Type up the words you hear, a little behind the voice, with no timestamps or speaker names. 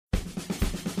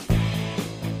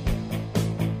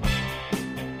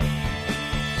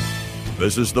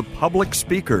This is The Public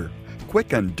Speaker,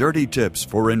 quick and dirty tips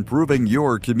for improving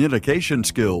your communication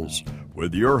skills,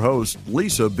 with your host,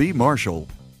 Lisa B. Marshall.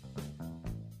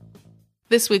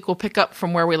 This week we'll pick up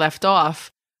from where we left off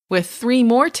with 3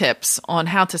 more tips on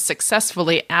how to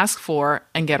successfully ask for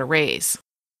and get a raise.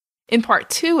 In part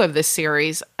 2 of this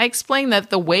series, I explained that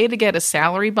the way to get a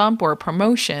salary bump or a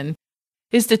promotion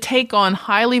is to take on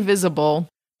highly visible,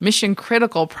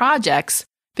 mission-critical projects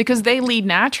because they lead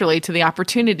naturally to the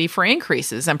opportunity for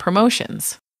increases and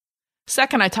promotions.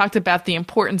 Second, I talked about the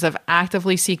importance of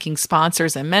actively seeking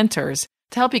sponsors and mentors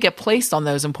to help you get placed on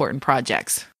those important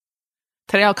projects.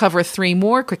 Today I'll cover 3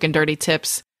 more quick and dirty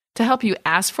tips to help you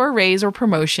ask for a raise or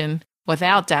promotion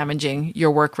without damaging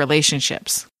your work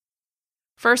relationships.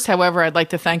 First, however, I'd like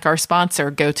to thank our sponsor,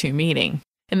 GoToMeeting.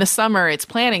 In the summer, it's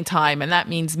planning time, and that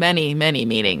means many, many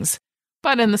meetings.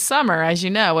 But in the summer, as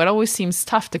you know, it always seems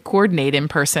tough to coordinate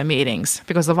in-person meetings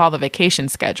because of all the vacation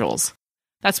schedules.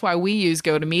 That's why we use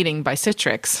GoToMeeting by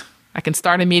Citrix. I can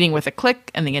start a meeting with a click,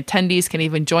 and the attendees can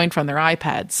even join from their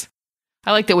iPads.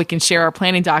 I like that we can share our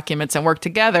planning documents and work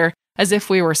together as if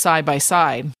we were side by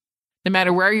side. No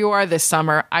matter where you are this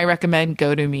summer, I recommend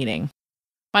GoToMeeting.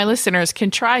 My listeners can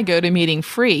try GoToMeeting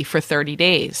free for 30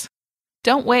 days.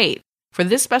 Don't wait. For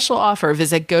this special offer,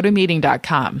 visit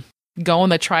GoToMeeting.com. Go on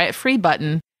the Try It Free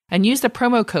button and use the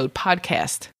promo code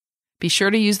PODCAST. Be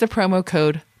sure to use the promo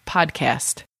code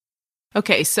PODCAST.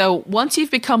 Okay, so once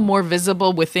you've become more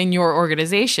visible within your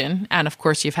organization, and of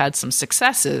course you've had some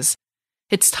successes,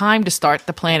 it's time to start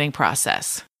the planning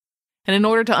process. And in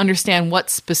order to understand what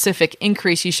specific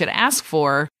increase you should ask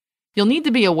for, you'll need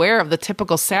to be aware of the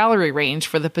typical salary range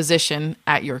for the position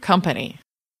at your company.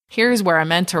 Here's where a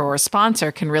mentor or a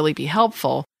sponsor can really be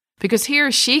helpful, because he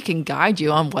or she can guide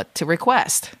you on what to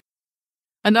request.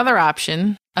 Another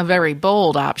option, a very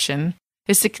bold option,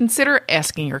 is to consider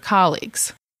asking your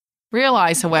colleagues.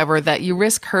 Realize, however, that you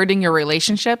risk hurting your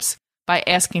relationships by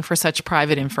asking for such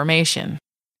private information.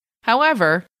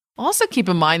 However, also keep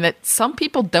in mind that some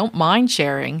people don't mind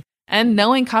sharing, and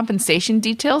knowing compensation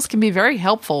details can be very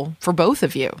helpful for both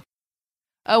of you.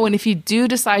 Oh, and if you do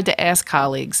decide to ask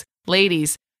colleagues,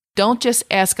 ladies, don't just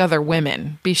ask other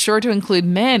women. Be sure to include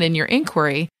men in your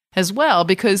inquiry as well,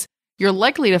 because you're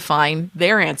likely to find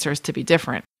their answers to be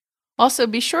different. Also,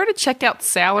 be sure to check out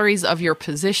salaries of your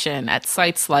position at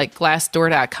sites like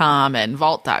Glassdoor.com and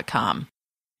Vault.com.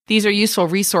 These are useful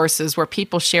resources where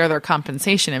people share their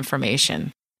compensation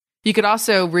information. You could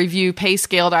also review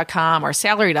Payscale.com or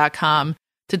Salary.com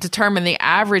to determine the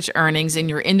average earnings in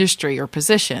your industry or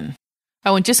position.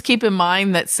 Oh, and just keep in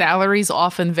mind that salaries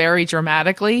often vary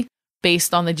dramatically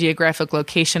based on the geographic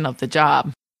location of the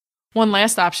job. One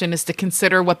last option is to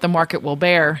consider what the market will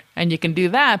bear, and you can do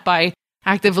that by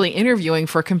actively interviewing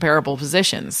for comparable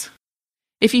positions.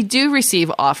 If you do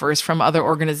receive offers from other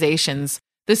organizations,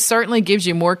 this certainly gives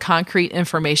you more concrete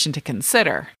information to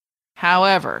consider.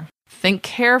 However, think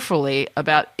carefully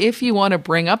about if you want to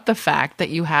bring up the fact that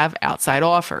you have outside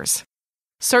offers.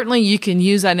 Certainly, you can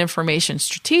use that information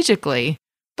strategically,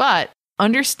 but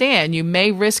understand you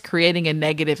may risk creating a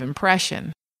negative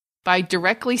impression. By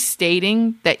directly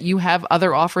stating that you have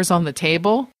other offers on the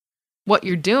table, what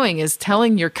you're doing is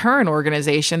telling your current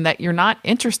organization that you're not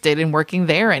interested in working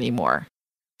there anymore.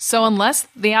 So unless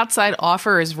the outside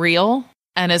offer is real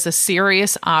and is a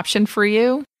serious option for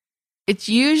you, it's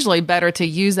usually better to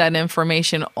use that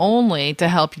information only to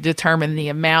help you determine the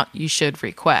amount you should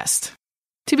request.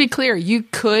 To be clear, you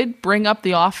could bring up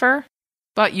the offer,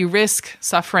 but you risk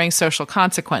suffering social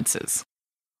consequences.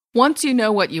 Once you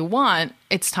know what you want,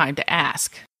 it's time to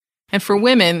ask. And for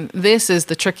women, this is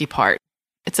the tricky part.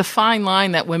 It's a fine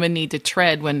line that women need to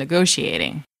tread when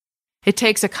negotiating. It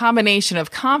takes a combination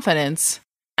of confidence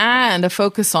and a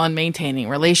focus on maintaining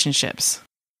relationships.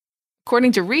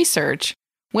 According to research,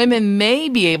 women may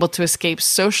be able to escape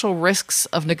social risks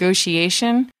of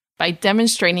negotiation by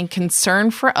demonstrating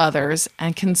concern for others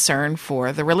and concern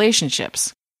for the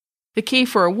relationships. The key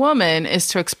for a woman is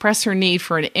to express her need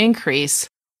for an increase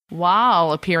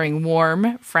while appearing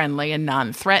warm, friendly, and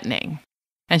non-threatening.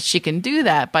 And she can do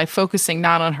that by focusing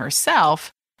not on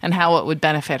herself and how it would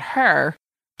benefit her,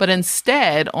 but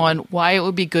instead on why it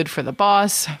would be good for the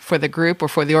boss, for the group, or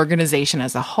for the organization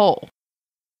as a whole.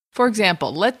 For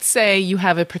example, let's say you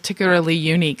have a particularly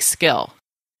unique skill.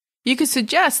 You could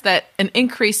suggest that an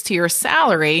increase to your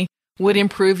salary would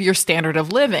improve your standard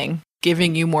of living,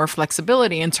 giving you more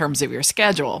flexibility in terms of your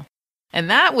schedule. And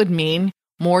that would mean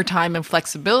more time and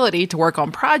flexibility to work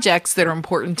on projects that are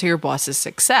important to your boss's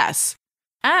success.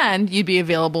 And you'd be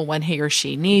available when he or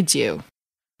she needs you.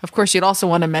 Of course, you'd also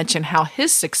want to mention how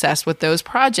his success with those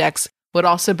projects would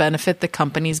also benefit the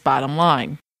company's bottom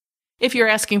line. If you're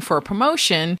asking for a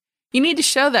promotion, you need to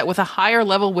show that with a higher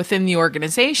level within the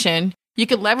organization, you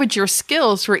can leverage your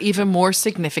skills for even more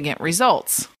significant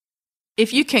results.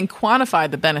 If you can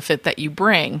quantify the benefit that you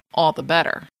bring, all the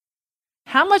better.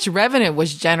 How much revenue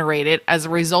was generated as a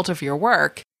result of your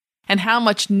work, and how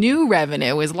much new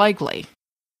revenue is likely?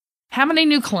 How many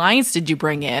new clients did you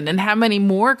bring in, and how many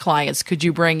more clients could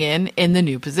you bring in the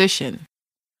new position?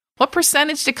 What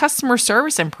percentage did customer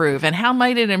service improve, and how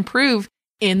might it improve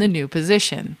in the new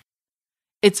position?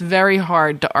 It's very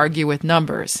hard to argue with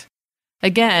numbers.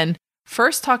 Again,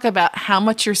 first talk about how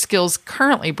much your skills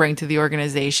currently bring to the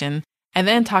organization, and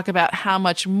then talk about how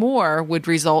much more would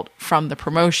result from the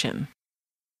promotion.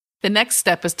 The next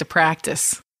step is to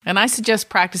practice, and I suggest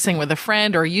practicing with a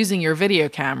friend or using your video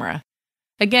camera.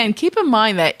 Again, keep in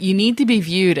mind that you need to be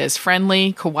viewed as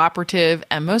friendly, cooperative,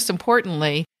 and most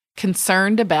importantly,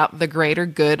 concerned about the greater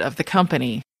good of the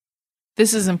company.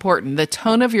 This is important. The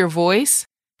tone of your voice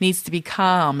needs to be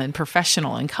calm and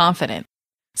professional and confident.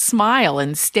 Smile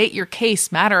and state your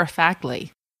case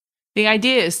matter-of-factly. The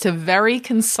idea is to very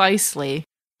concisely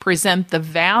present the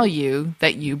value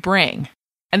that you bring,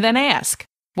 and then ask,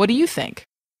 "What do you think?"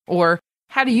 Or,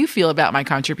 "How do you feel about my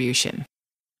contribution?"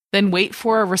 Then wait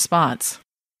for a response.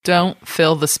 Don't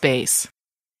fill the space.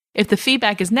 If the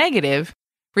feedback is negative,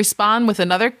 respond with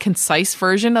another concise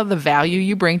version of the value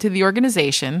you bring to the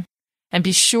organization, and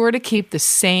be sure to keep the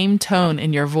same tone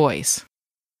in your voice.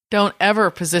 Don't ever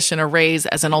position a raise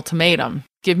as an ultimatum.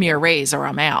 Give me a raise or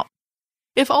I'm out.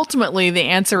 If ultimately the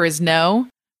answer is no,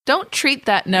 don't treat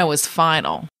that no as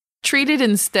final. Treat it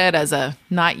instead as a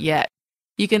not yet.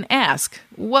 You can ask,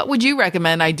 "What would you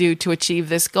recommend I do to achieve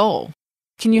this goal?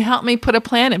 Can you help me put a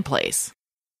plan in place?"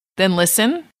 Then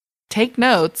listen, take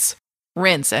notes,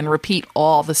 rinse, and repeat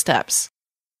all the steps.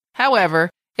 However,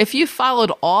 if you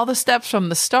followed all the steps from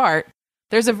the start,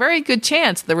 there's a very good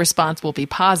chance the response will be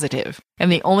positive,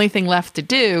 and the only thing left to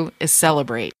do is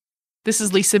celebrate. This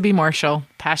is Lisa B. Marshall,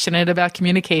 passionate about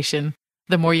communication.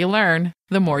 The more you learn,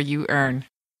 the more you earn.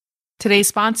 Today's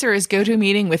sponsor is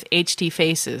GoToMeeting with HT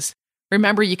Faces.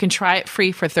 Remember, you can try it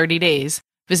free for 30 days.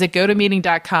 Visit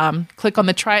GoToMeeting.com, click on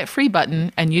the Try It Free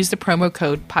button, and use the promo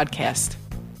code PODCAST.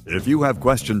 If you have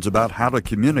questions about how to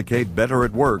communicate better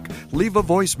at work, leave a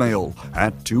voicemail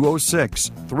at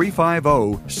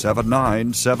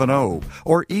 206-350-7970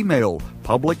 or email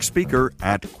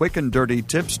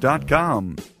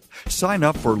publicspeaker@quickanddirtytips.com. Sign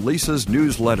up for Lisa's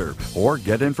newsletter or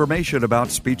get information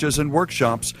about speeches and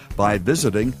workshops by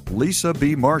visiting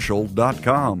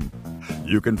lisabmarshall.com.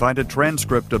 You can find a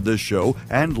transcript of this show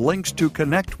and links to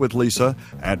connect with Lisa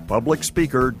at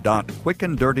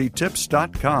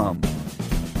publicspeaker.quickanddirtytips.com.